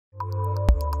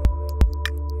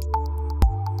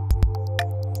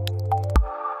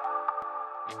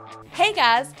Hey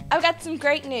guys, I've got some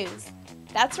great news.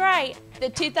 That's right, the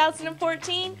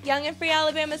 2014 Young and Free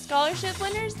Alabama Scholarship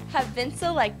winners have been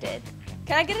selected.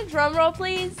 Can I get a drum roll,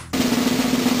 please?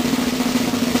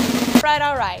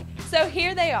 All right, so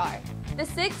here they are. The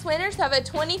 6 winners have a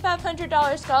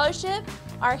 $2,500 scholarship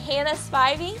are Hannah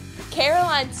Spivey,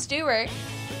 Caroline Stewart,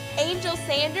 Angel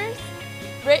Sanders,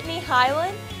 Brittany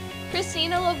Highland,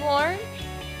 Christina LeVorn,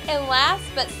 and last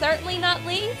but certainly not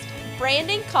least,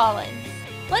 Brandon Collins.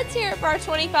 Let's hear it for our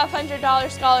 $2,500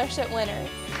 scholarship winners.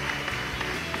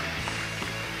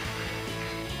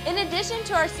 In addition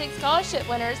to our 6 scholarship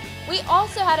winners, we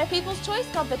also had a People's Choice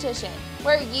competition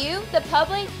where you, the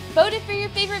public, voted for your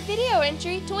favorite video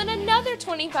entry to win another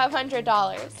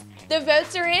 $2,500. The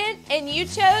votes are in and you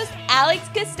chose Alex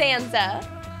Costanza.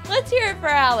 Let's hear it for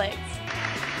Alex.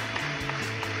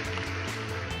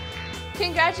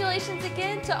 Congratulations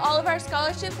again to all of our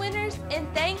scholarship winners, and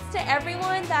thanks to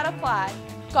everyone that applied.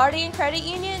 Guardian Credit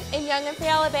Union and Young and Free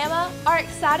Alabama are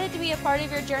excited to be a part of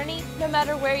your journey no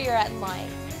matter where you're at in life.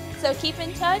 So keep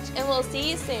in touch and we'll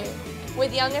see you soon.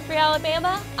 With Young and Free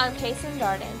Alabama, I'm Kason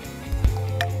Darden.